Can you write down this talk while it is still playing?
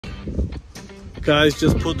Guys,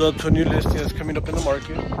 just pulled up to a new listing that's coming up in the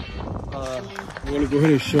market. I'm gonna go ahead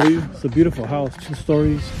and show you. It's a beautiful house, 2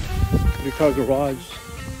 stories, 3-car garage,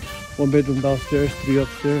 1 bedroom downstairs, 3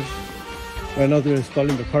 upstairs. Right now they're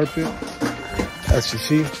installing the carpet. As you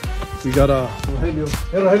see, we got a Rogelio.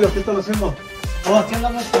 Rogelio, ¿qué están haciendo? Oh, aquí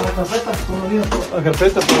andamos con la carpeta, con los niños. La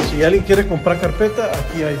carpeta, pero si alguien quiere comprar carpeta,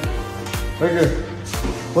 aquí hay. Okay.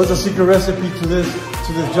 What's the secret recipe to this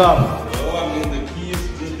job?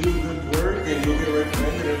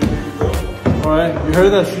 Alright, you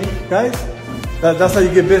heard that, see, guys? That's how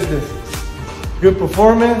you get business. Good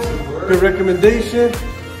performance, good recommendation,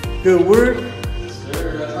 good work. Yes,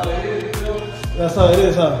 sir. That's how it is, That's how it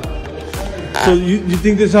is, huh? So you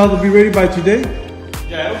think this house will be ready by today?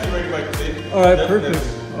 Yeah, it'll be ready by today. Alright, perfect.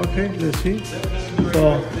 Okay, let's see. Definitely ready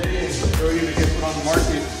by today and ready to get put on the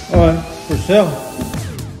market. Alright, for sale.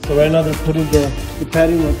 So right now they're putting the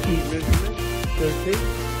padding on each measurement, staircase,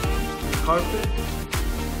 carpet.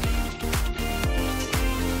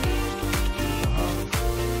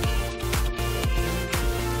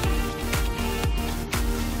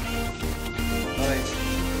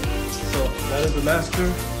 That is the master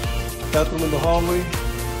bathroom in the hallway.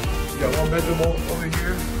 You got 1 bedroom over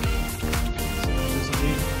here. This will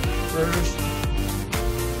be first,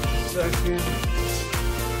 second.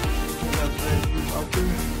 That's out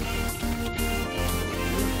there.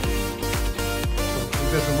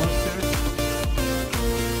 2 bedroom upstairs.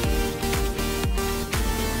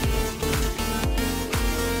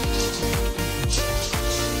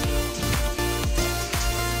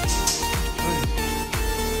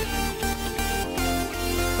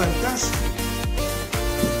 Fantastic.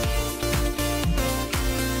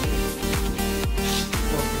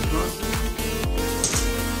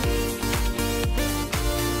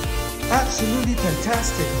 Absolutely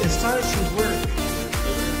fantastic. Astonishing work.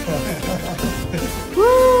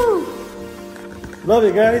 Woo! Love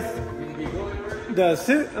it, guys. That's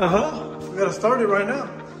it. We gotta start it right now.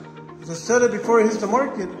 Just set it before it hits the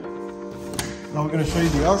market. Now we're gonna show you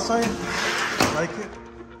the outside. Like it.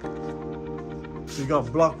 So you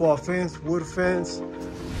got block wall fence, wood fence,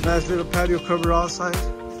 nice little patio cover outside.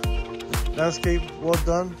 Landscape, well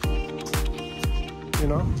done. You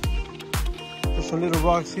know, there's some little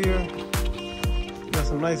rocks here. Got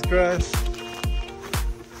some nice grass.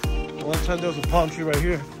 One time there was a palm tree right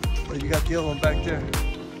here, but you got the other one back there.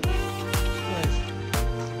 Nice.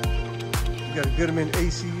 You got a Goodman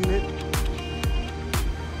AC unit.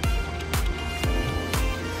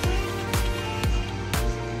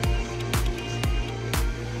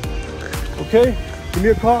 Okay, give me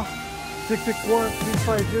a call,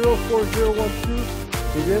 661-350-4012.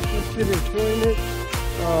 If you're interested in showing it,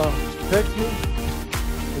 text me.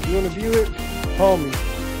 If you want to view it, call me.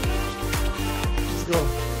 Let's go.